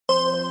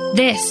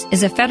This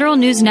is a Federal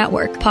News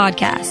Network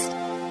podcast.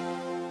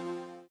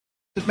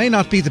 It may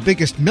not be the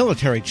biggest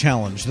military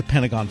challenge the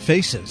Pentagon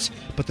faces,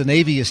 but the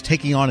Navy is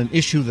taking on an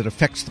issue that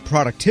affects the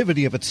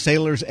productivity of its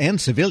sailors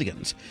and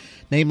civilians,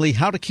 namely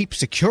how to keep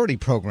security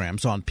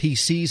programs on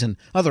PCs and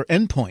other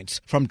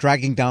endpoints from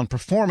dragging down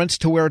performance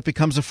to where it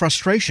becomes a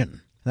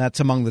frustration.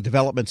 That's among the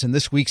developments in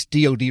this week's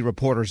DoD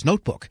Reporter's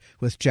Notebook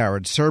with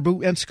Jared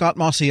Serbu and Scott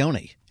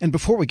Maucione. And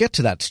before we get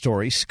to that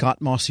story, Scott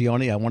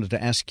Maucione, I wanted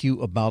to ask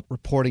you about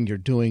reporting you're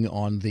doing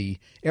on the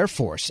Air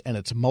Force and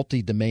its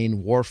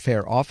multi-domain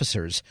warfare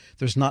officers.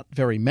 There's not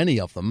very many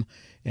of them,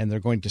 and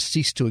they're going to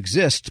cease to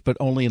exist, but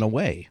only in a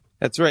way.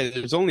 That's right.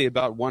 There's only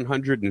about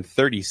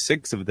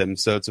 136 of them,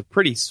 so it's a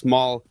pretty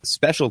small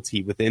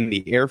specialty within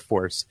the Air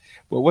Force.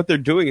 But what they're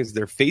doing is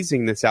they're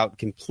phasing this out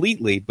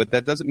completely, but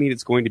that doesn't mean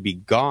it's going to be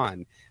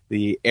gone.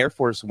 The Air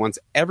Force wants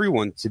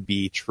everyone to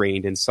be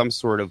trained in some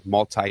sort of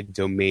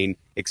multi-domain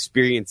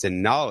experience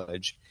and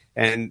knowledge.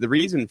 And the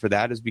reason for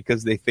that is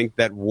because they think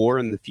that war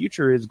in the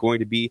future is going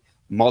to be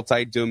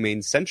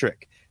multi-domain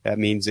centric. That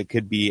means it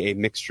could be a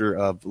mixture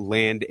of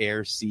land,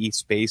 air, sea,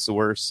 space,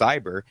 or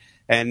cyber.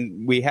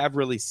 And we have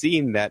really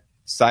seen that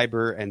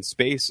cyber and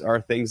space are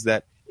things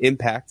that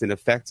impact and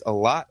affect a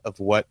lot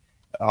of what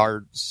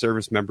our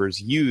service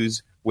members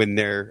use when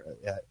they're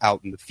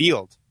out in the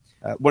field.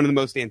 One of the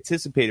most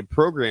anticipated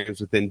programs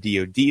within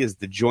DoD is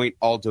the Joint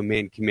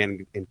All-Domain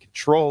Command and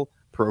Control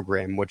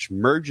program, which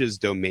merges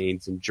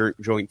domains and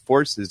joint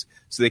forces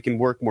so they can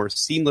work more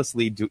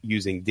seamlessly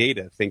using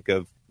data. Think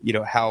of,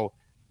 how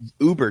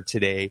Uber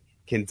today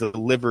can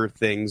deliver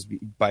things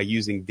by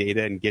using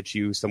data and get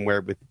you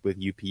somewhere with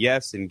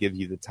UPS and give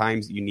you the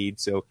times that you need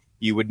so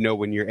you would know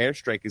when your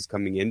airstrike is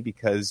coming in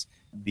because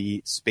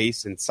the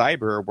space and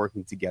cyber are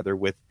working together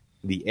with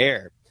the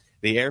air.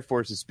 The Air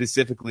Force is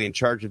specifically in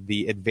charge of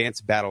the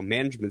Advanced Battle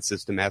Management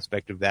System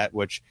aspect of that,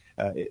 which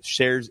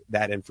shares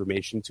that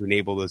information to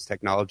enable those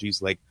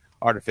technologies like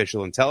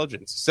artificial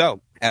intelligence.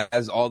 So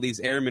as all these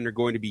airmen are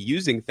going to be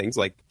using things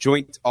like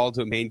Joint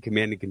All-Domain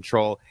Command and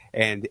Control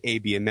and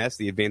ABMS,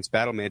 the Advanced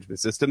Battle Management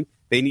System,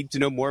 they need to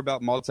know more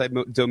about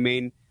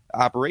multi-domain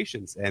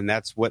operations. And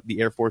that's what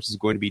the Air Force is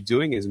going to be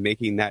doing, is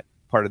making that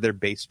part of their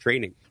base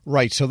training.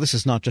 Right. So this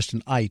is not just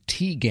an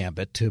IT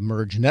gambit to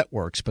merge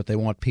networks, but they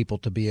want people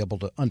to be able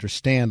to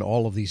understand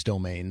all of these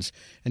domains.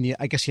 And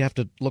I guess you have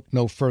to look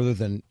no further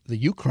than the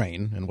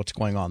Ukraine and what's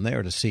going on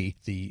there to see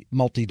the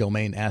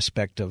multi-domain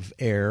aspect of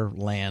air,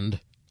 land,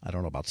 I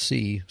don't know about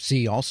sea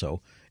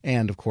also,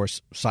 and, of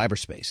course,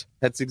 cyberspace.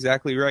 That's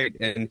exactly right.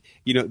 And,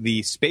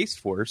 the Space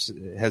Force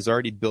has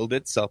already billed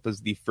itself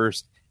as the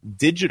first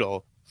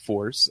digital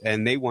force,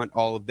 and they want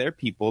all of their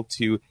people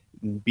to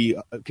be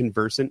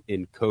conversant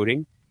in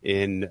coding,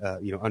 in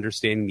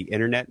understanding the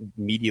internet,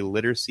 media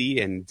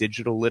literacy, and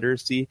digital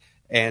literacy.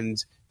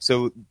 And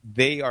so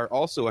they are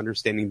also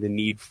understanding the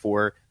need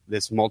for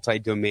this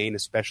multi-domain,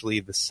 especially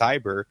the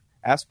cyber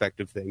aspect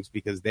of things,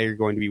 because they're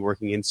going to be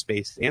working in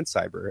space and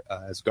cyber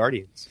as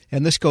guardians.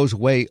 And this goes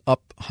way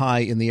up high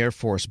in the Air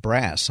Force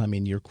brass. I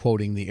mean, you're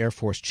quoting the Air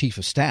Force Chief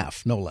of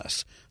Staff, no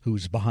less,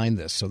 who's behind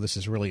this. So this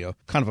is really a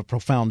kind of a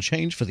profound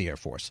change for the Air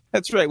Force.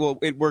 That's right. Well,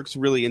 it works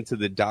really into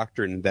the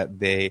doctrine that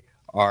they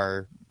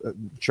are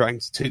trying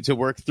to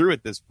work through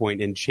at this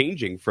point, and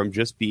changing from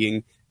just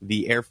being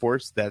the Air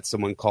Force that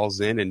someone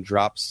calls in and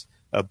drops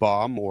a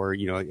bomb, or,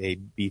 a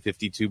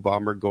B-52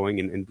 bomber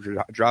going and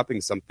dropping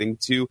something,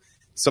 to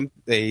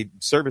a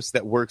service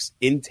that works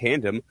in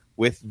tandem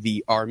with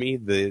the Army,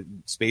 the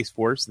Space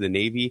Force, the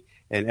Navy,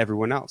 and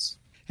everyone else.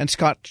 And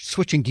Scott,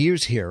 switching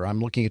gears here, I'm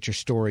looking at your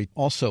story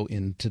also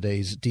in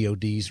today's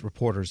DoD's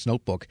Reporter's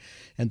Notebook,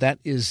 and that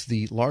is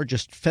the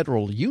largest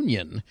federal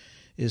union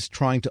is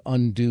trying to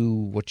undo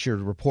what you're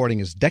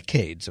reporting as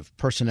decades of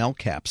personnel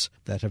caps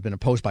that have been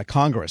imposed by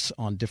Congress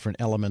on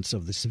different elements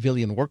of the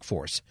civilian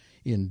workforce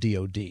in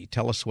DoD.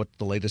 Tell us what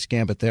the latest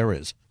gambit there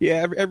is.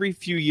 Yeah, every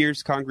few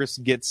years, Congress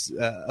gets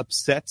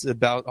upset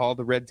about all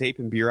the red tape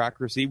and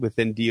bureaucracy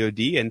within DoD,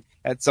 and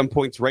at some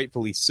points,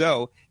 rightfully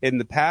so. In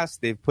the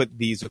past, they've put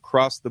these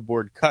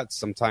across-the-board cuts,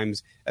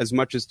 sometimes as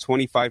much as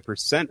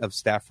 25% of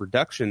staff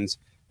reductions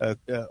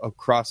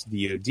across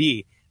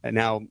DoD. And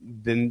now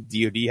then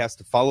DoD has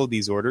to follow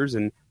these orders,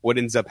 and what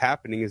ends up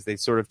happening is they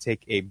sort of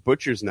take a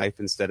butcher's knife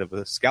instead of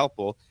a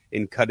scalpel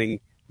in cutting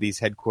these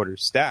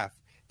headquarters staff.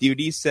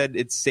 DoD said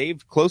it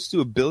saved close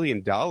to $1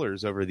 billion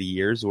over the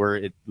years, or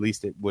at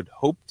least it would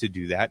hope to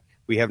do that.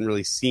 We haven't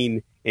really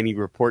seen any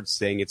reports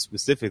saying it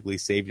specifically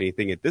saved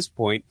anything at this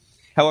point.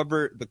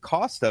 However, the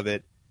cost of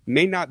it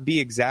may not be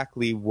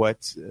exactly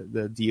what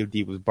the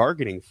DoD was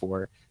bargaining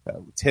for.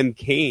 Tim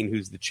Kaine,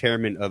 who's the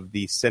chairman of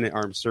the Senate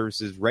Armed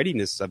Services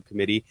Readiness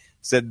Subcommittee,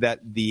 said that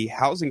the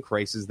housing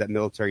crisis that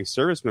military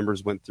service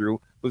members went through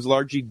was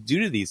largely due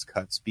to these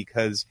cuts,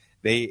 because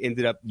they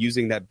ended up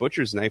using that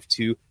butcher's knife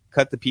to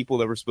cut the people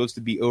that were supposed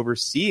to be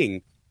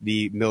overseeing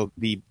the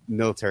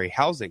military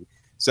housing.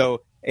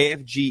 So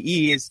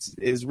AFGE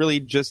is really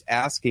just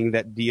asking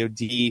that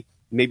DoD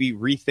maybe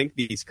rethink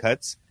these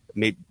cuts,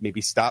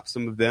 maybe stop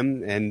some of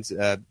them, and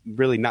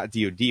really not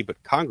DoD,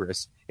 but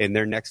Congress in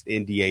their next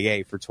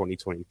NDAA for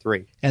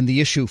 2023. And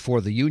the issue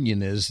for the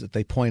union is that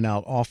they point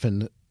out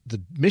often the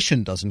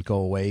mission doesn't go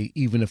away,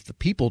 even if the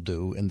people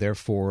do, and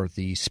therefore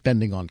the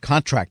spending on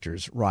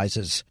contractors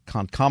rises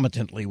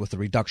concomitantly with the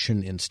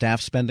reduction in staff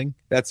spending?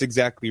 That's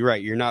exactly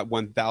right. You're not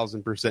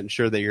 1,000%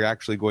 sure that you're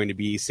actually going to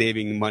be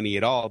saving money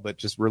at all, but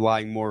just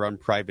relying more on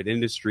private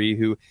industry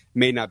who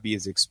may not be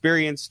as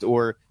experienced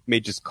or may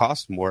just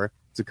cost more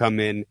to come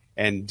in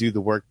and do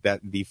the work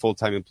that the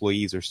full-time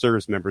employees or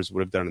service members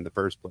would have done in the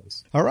first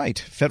place. All right.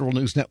 Federal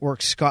News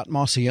Network's Scott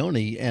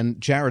Maucione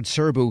and Jared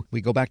Serbu, we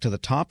go back to the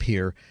top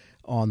here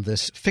on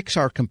this Fix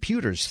Our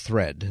Computers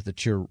thread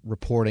that you're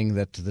reporting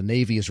that the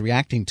Navy is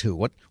reacting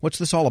to. What's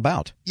this all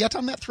about? Yeah,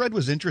 Tom, that thread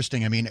was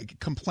interesting. I mean,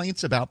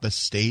 complaints about the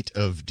state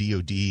of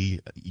DoD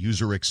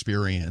user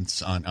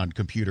experience on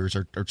computers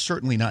are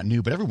certainly not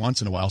new, but every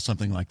once in a while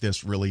something like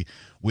this really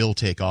will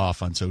take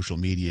off on social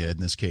media. In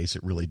this case,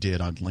 it really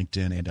did on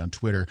LinkedIn and on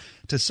Twitter,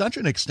 to such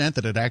an extent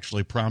that it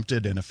actually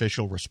prompted an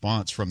official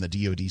response from the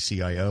DoD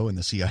CIO and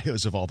the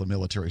CIOs of all the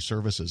military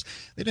services.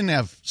 They didn't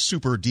have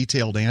super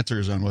detailed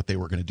answers on what they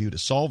were going to do to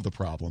solve the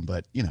problem,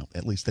 but,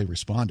 at least they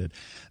responded.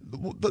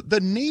 The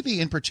Navy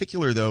in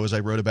particular, though, as I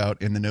wrote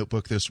about in the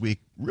notebook this week,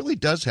 really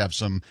does have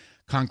some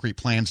concrete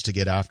plans to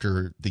get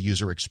after the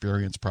user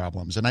experience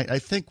problems. And I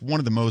think one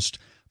of the most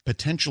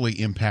potentially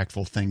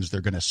impactful things they're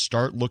going to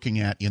start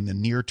looking at in the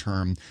near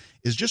term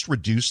is just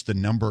reduce the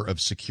number of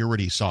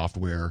security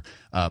software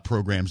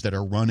programs that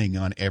are running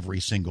on every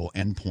single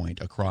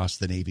endpoint across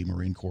the Navy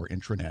Marine Corps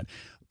intranet.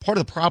 Part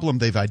of the problem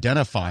they've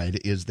identified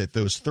is that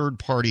those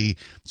third-party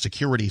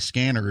security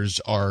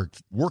scanners are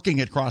working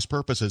at cross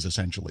purposes,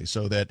 essentially,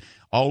 so that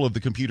all of the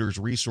computer's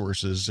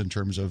resources in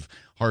terms of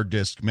hard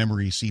disk,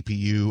 memory,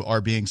 CPU are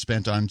being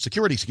spent on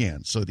security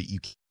scans so that you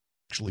can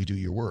actually do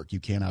your work. You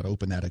cannot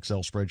open that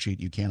Excel spreadsheet.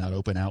 You cannot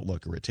open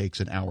Outlook, or it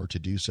takes an hour to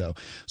do so.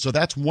 So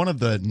that's one of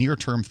the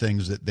near-term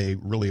things that they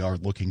really are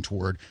looking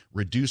toward.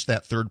 Reduce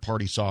that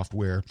third-party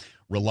software,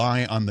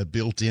 rely on the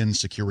built-in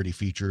security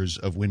features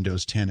of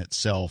Windows 10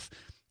 itself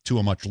to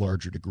a much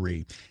larger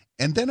degree.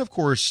 And then, of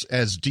course,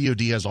 as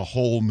DoD as a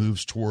whole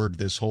moves toward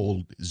this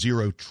whole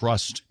zero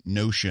trust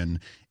notion,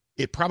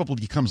 it probably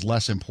becomes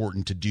less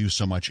important to do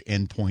so much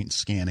endpoint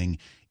scanning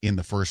in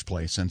the first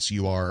place, since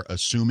you are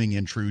assuming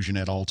intrusion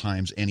at all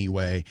times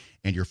anyway,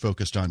 and you're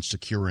focused on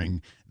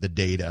securing the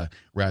data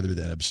rather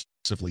than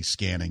obsessively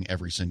scanning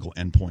every single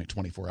endpoint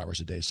 24 hours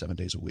a day, 7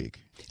 days a week.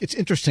 It's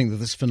interesting that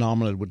this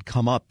phenomenon would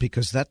come up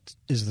because that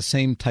is the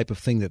same type of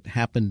thing that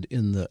happened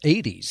in the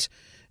 80s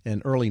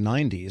and early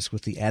 90s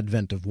with the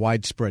advent of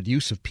widespread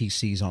use of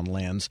PCs on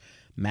lands.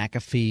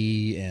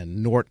 McAfee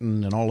and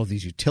Norton and all of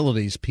these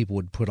utilities people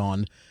would put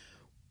on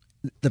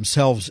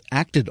themselves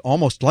acted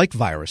almost like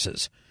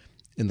viruses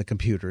in the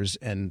computers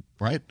and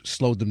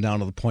slowed them down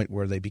to the point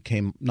where they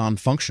became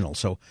non-functional.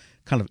 So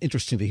kind of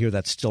interesting to hear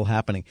that's still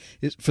happening.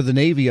 For the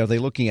Navy, are they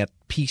looking at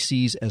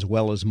PCs as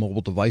well as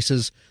mobile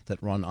devices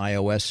that run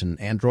iOS and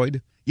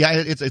Android?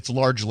 Yeah, it's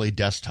largely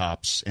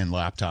desktops and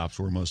laptops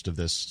where most of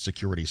this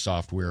security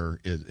software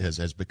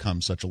has become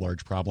such a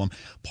large problem.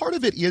 Part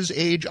of it is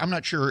age. I'm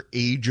not sure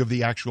age of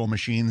the actual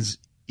machines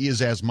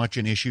is as much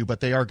an issue,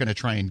 but they are going to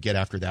try and get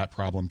after that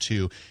problem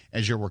too.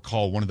 As you'll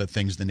recall, one of the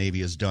things the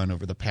Navy has done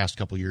over the past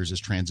couple of years is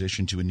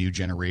transition to a new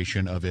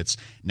generation of its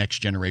next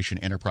generation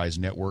enterprise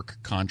network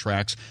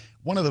contracts.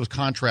 One of those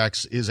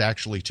contracts is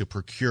actually to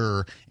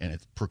procure, and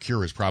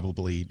procure is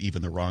probably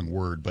even the wrong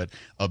word, but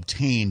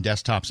obtain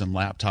desktops and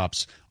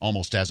laptops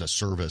almost as a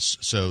service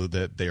so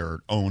that they are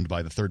owned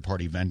by the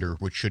third-party vendor,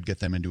 which should get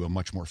them into a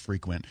much more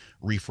frequent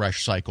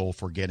refresh cycle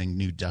for getting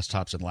new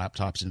desktops and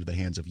laptops into the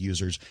hands of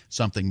users,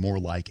 something more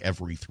like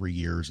every 3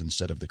 years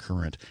instead of the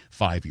current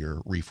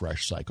 5-year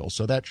refresh cycle.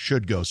 So that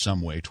should go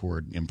some way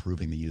toward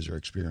improving the user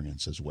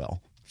experience as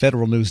well.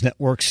 Federal News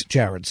Network's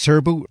Jared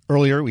Serbu.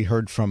 Earlier, we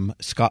heard from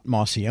Scott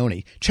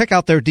Maucione. Check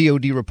out their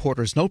DoD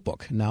Reporter's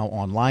Notebook, now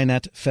online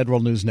at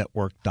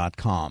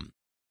federalnewsnetwork.com.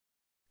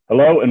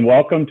 Hello, and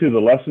welcome to the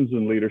Lessons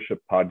in Leadership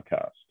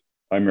podcast.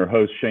 I'm your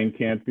host, Shane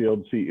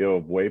Canfield, CEO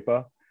of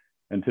WEPA,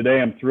 and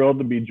today I'm thrilled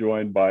to be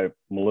joined by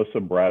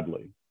Melissa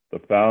Bradley, the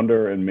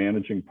founder and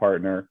managing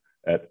partner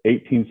at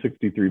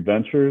 1863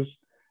 Ventures,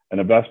 an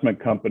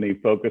investment company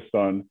focused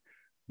on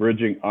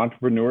bridging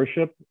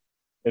entrepreneurship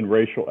and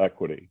racial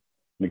equity,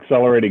 and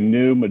accelerating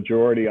new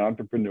majority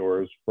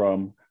entrepreneurs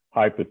from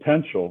high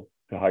potential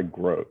to high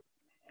growth.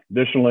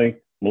 Additionally,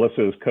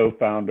 Melissa is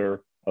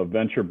co-founder of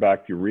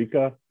Venture-Backed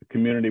Eureka, a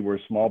community where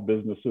small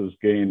businesses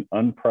gain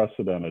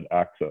unprecedented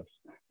access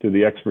to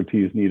the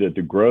expertise needed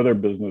to grow their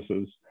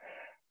businesses,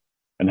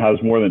 and has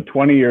more than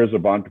 20 years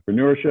of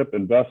entrepreneurship,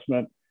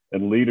 investment,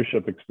 and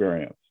leadership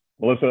experience.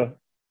 Melissa,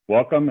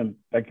 welcome, and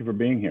thank you for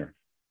being here.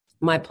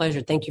 My pleasure.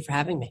 Thank you for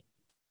having me.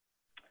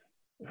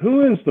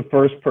 Who is the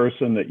first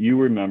person that you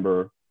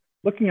remember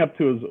looking up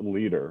to as a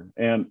leader,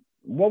 and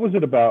what was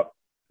it about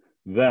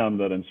them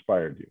that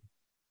inspired you?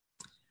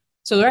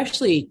 So there are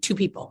actually two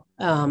people.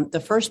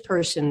 The first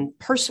person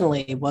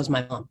personally was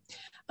my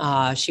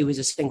mom. She was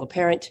a single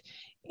parent,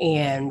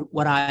 And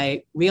what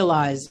I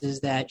realized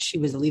is that she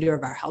was the leader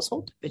of our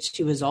household, but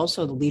she was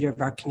also the leader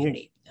of our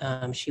community.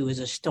 She was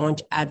a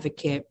staunch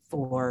advocate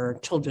for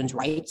children's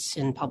rights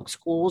in public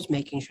schools,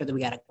 making sure that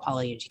we got a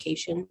quality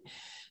education.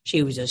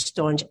 She was a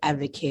staunch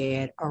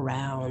advocate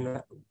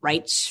around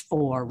rights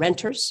for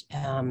renters.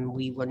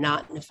 We were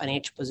not in a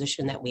financial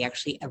position that we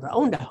actually ever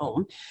owned a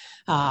home,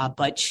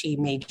 but she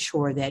made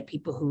sure that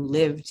people who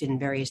lived in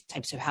various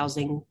types of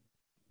housing,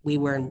 we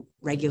were in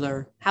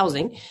regular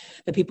housing,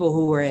 the people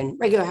who were in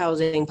regular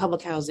housing,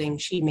 public housing,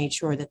 she made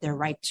sure that their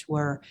rights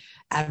were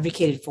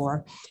advocated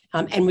for,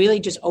 and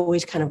really just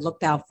always kind of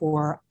looked out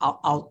for,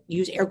 I'll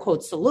use air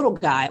quotes, the little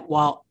guy,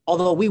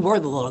 although we were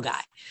the little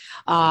guy.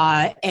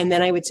 And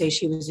then I would say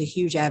she was a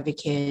huge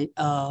advocate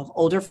of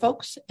older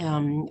folks.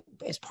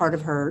 As part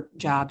of her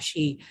job,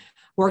 she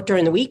worked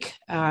during the week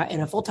in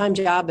a full-time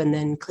job and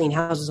then cleaned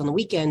houses on the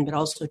weekend, but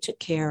also took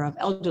care of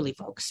elderly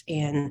folks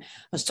and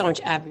a staunch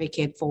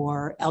advocate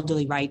for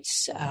elderly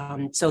rights.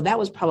 So that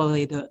was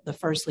probably the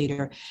first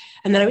leader.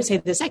 And then I would say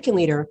the second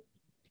leader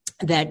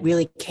that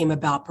really came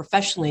about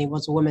professionally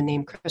was a woman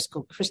named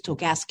Crystal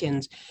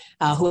Gaskins,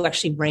 who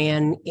actually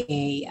ran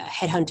a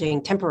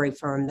headhunting temporary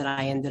firm that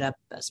I ended up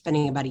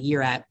spending about a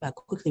year at. I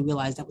quickly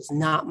realized that was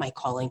not my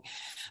calling.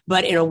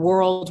 But in a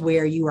world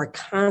where you are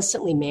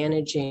constantly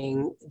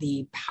managing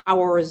the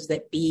powers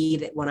that be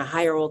that want to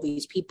hire all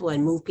these people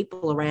and move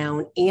people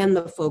around, and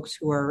the folks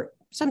who are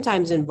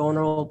sometimes in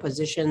vulnerable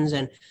positions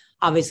and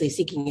obviously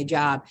seeking a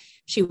job,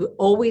 she would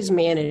always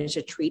manage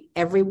to treat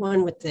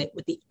everyone with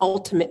the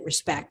ultimate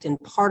respect. And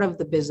part of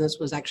the business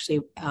was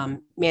actually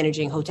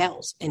managing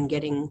hotels and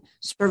getting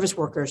service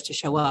workers to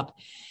show up.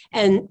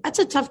 And that's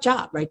a tough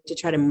job, right? To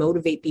try to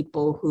motivate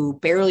people who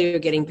barely are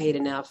getting paid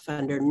enough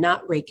under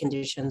not great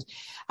conditions.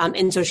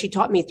 And so she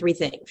taught me three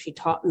things. She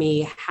taught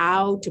me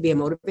how to be a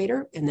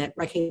motivator, and that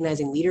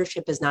recognizing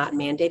leadership is not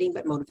mandating,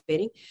 but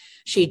motivating.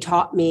 She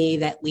taught me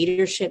that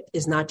leadership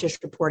is not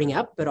just reporting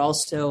up, but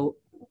also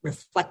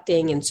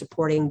reflecting and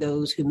supporting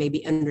those who may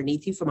be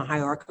underneath you from a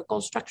hierarchical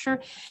structure.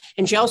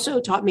 And she also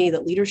taught me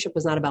that leadership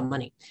was not about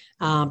money,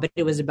 but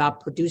it was about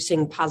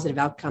producing positive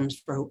outcomes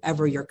for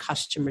whoever your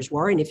customers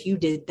were. And if you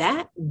did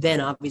that,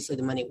 then obviously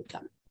the money would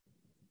come.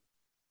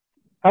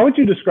 How would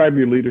you describe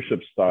your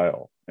leadership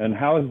style, and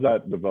how has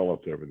that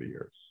developed over the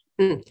years?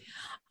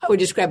 I would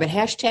describe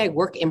it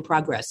 #work in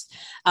progress.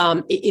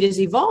 It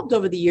has evolved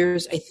over the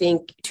years, I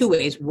think, two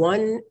ways.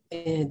 One,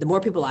 the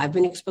more people I've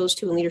been exposed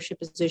to in leadership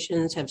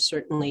positions have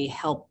certainly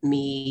helped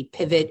me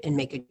pivot and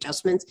make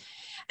adjustments.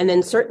 And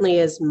then certainly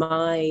as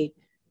my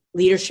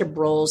leadership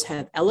roles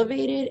have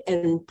elevated,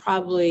 and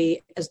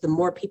probably as the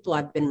more people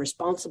I've been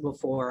responsible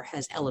for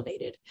has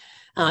elevated.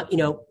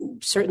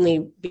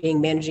 Certainly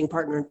being managing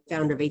partner and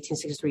founder of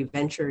 1863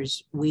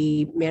 Ventures,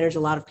 we manage a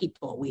lot of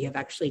people. We have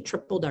actually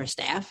tripled our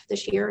staff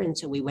this year. And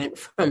so we went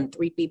from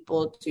 3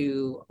 people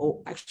to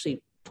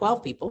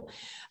 12 people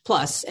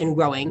plus and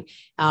growing.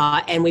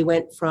 And we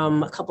went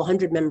from a couple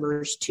hundred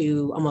members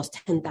to almost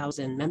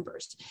 10,000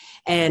 members.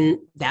 And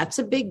that's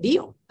a big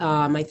deal.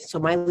 So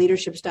my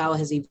leadership style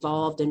has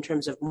evolved in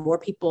terms of more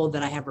people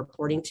that I have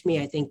reporting to me.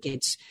 I think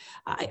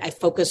I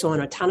focus on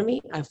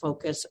autonomy.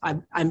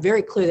 I'm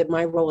very clear that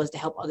my role is to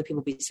help other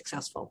people be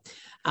successful.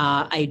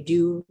 I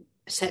do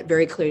set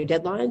very clear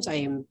deadlines.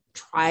 I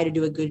try to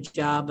do a good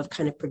job of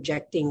kind of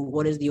projecting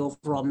what is the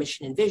overall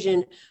mission and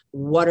vision,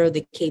 what are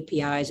the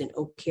KPIs and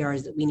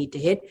OKRs that we need to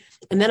hit.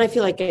 And then I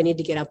feel like I need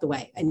to get out the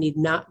way. I need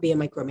not be a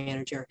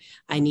micromanager.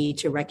 I need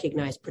to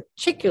recognize,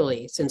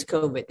 particularly since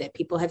COVID, that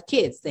people have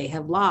kids, they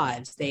have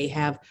lives, they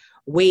have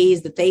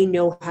ways that they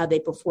know how they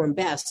perform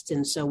best.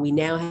 And so we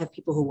now have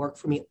people who work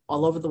for me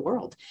all over the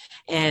world.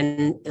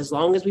 And as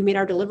long as we meet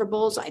our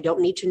deliverables, I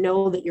don't need to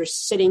know that you're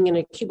sitting in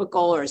a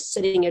cubicle or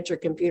sitting at your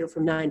computer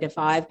from 9 to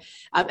 5.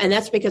 And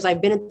that's because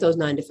I've been at those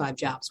 9 to 5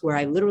 jobs where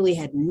I literally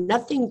had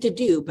nothing to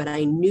do, but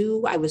I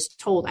knew I was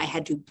told I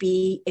had to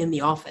be in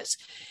the office.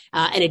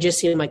 And it just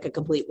seemed like a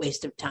complete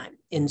waste of time.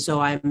 And so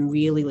I'm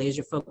really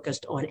laser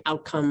focused on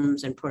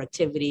outcomes and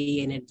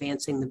productivity and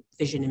advancing the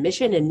vision and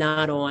mission, and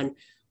not on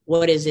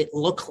what does it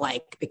look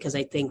like, because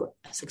I think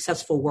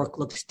successful work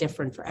looks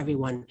different for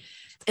everyone.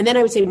 And then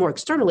I would say more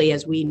externally,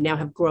 as we now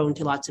have grown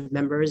to lots of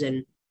members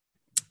and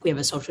we have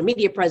a social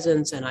media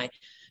presence and I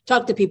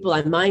talk to people,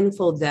 I'm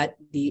mindful that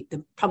the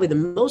probably the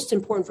most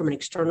important from an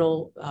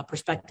external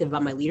perspective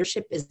about my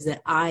leadership is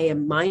that I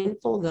am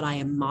mindful that I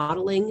am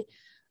modeling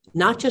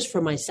not just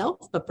for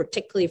myself, but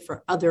particularly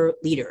for other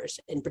leaders,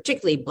 and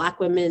particularly Black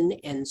women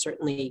and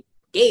certainly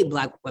gay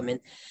Black women.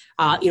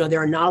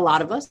 There are not a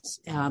lot of us.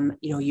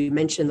 You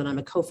mentioned that I'm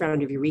a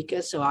co-founder of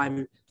Eureka, so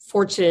I'm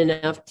fortunate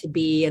enough to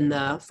be in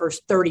the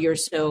first 30 or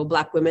so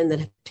Black women that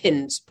have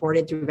been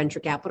supported through venture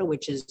capital,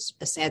 which is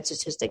a sad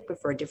statistic,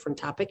 but for a different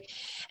topic.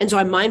 And so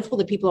I'm mindful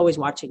that people are always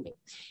watching me.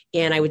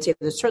 And I would say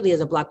that certainly as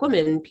a Black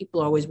woman,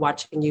 people are always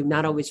watching you,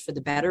 not always for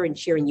the better and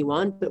cheering you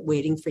on, but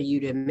waiting for you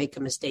to make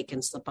a mistake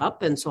and slip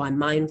up. And so I'm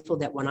mindful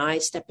that when I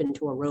step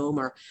into a room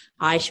or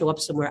I show up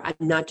somewhere, I'm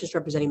not just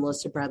representing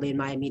Melissa Bradley and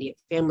my immediate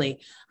family.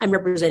 I'm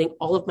representing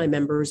all of my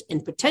members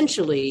and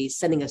potentially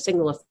sending a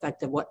signal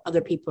effect of what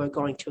other people are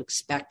going to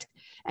expect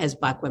as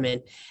Black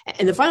women.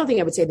 And the final thing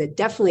I would say that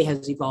definitely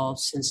has evolved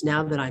since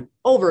now that I'm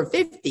over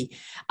 50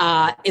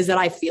 is that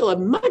I feel a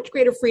much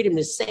greater freedom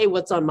to say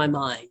what's on my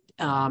mind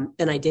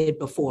than I did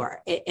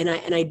before. And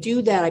I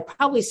do that. I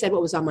probably said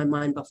what was on my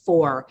mind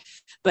before,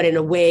 but in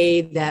a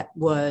way that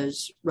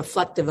was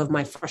reflective of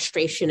my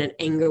frustration and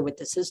anger with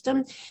the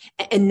system.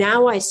 And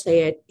now I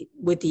say it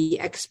with the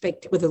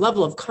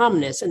level of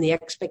calmness and the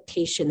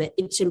expectation that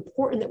it's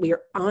important that we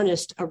are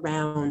honest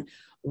around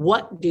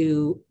what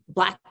do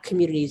Black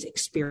communities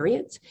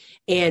experience,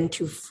 and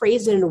to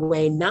phrase it in a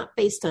way not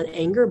based on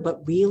anger,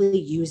 but really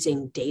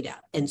using data.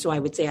 And so I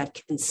would say I've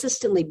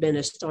consistently been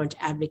a staunch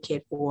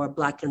advocate for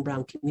Black and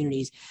brown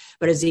communities,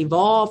 but has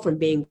evolved from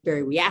being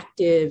very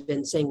reactive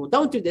and saying, well,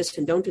 don't do this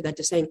and don't do that,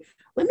 to saying,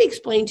 let me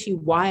explain to you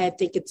why I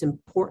think it's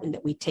important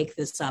that we take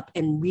this up,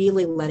 and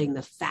really letting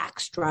the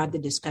facts drive the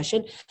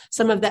discussion.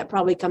 Some of that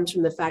probably comes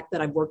from the fact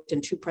that I've worked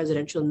in 2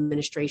 presidential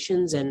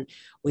administrations, and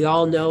we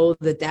all know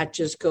that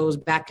just goes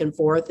back and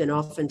forth and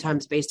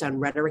oftentimes based on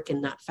rhetoric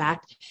and not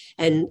fact.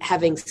 And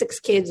having 6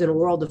 kids in a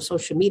world of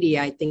social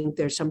media, I think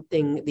there's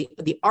something,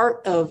 the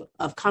art of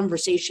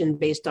conversation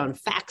based on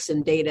facts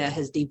and data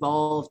has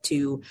devolved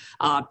to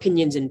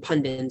opinions and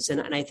pundits.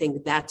 And I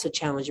think that's a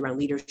challenge around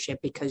leadership,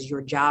 because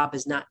your job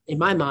is not,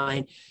 in my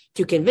mind,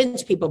 to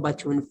convince people, but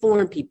to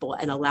inform people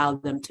and allow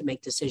them to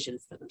make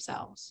decisions for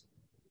themselves.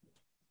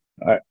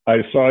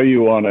 I saw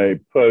you on a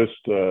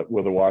post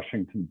with a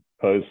Washington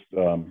Post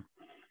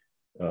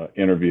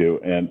interview,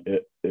 and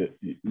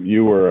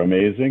you were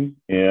amazing.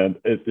 And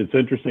it's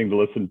interesting to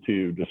listen to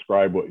you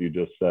describe what you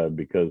just said,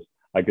 because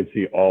I could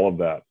see all of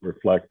that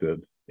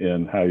reflected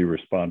in how you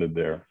responded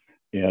there.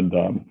 And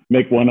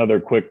make one other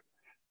quick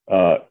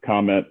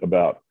comment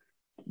about,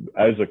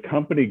 as a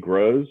company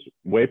grows,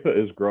 WEPA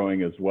is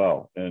growing as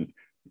well. And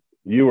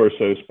you are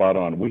so spot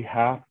on. We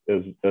have,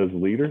 as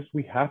leaders,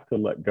 we have to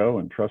let go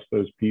and trust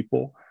those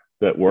people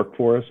that work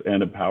for us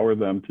and empower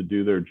them to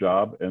do their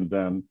job, and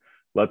then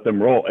let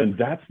them roll. And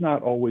that's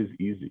not always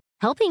easy.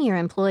 Helping your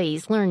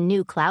employees learn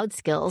new cloud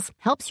skills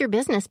helps your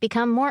business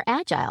become more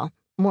agile,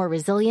 more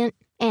resilient,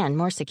 and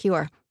more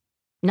secure.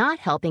 Not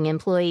helping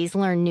employees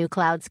learn new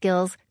cloud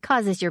skills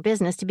causes your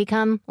business to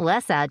become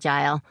less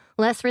agile,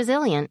 less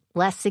resilient,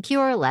 less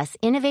secure, less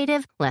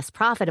innovative, less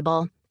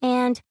profitable,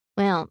 and,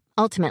 well,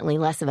 ultimately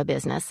less of a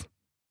business.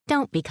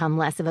 Don't become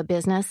less of a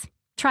business.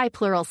 Try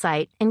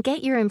Pluralsight and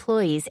get your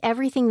employees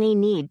everything they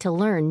need to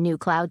learn new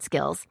cloud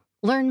skills.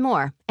 Learn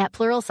more at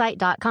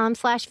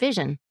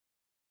pluralsight.com/vision.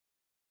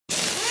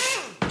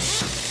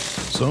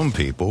 Some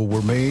people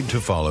were made to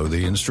follow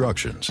the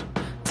instructions.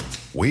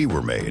 We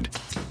were made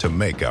to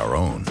make our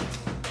own.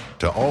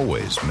 To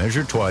always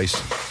measure twice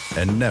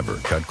and never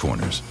cut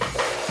corners.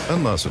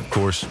 Unless, of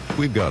course,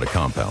 we've got a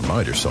compound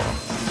miter saw.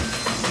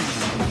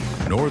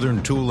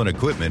 Northern Tool and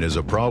Equipment is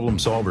a problem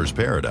solver's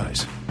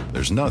paradise.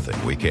 There's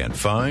nothing we can't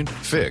find,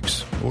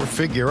 fix, or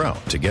figure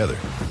out together.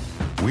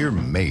 We're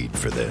made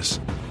for this.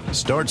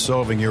 Start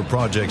solving your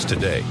projects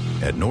today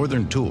at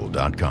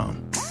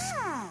northerntool.com.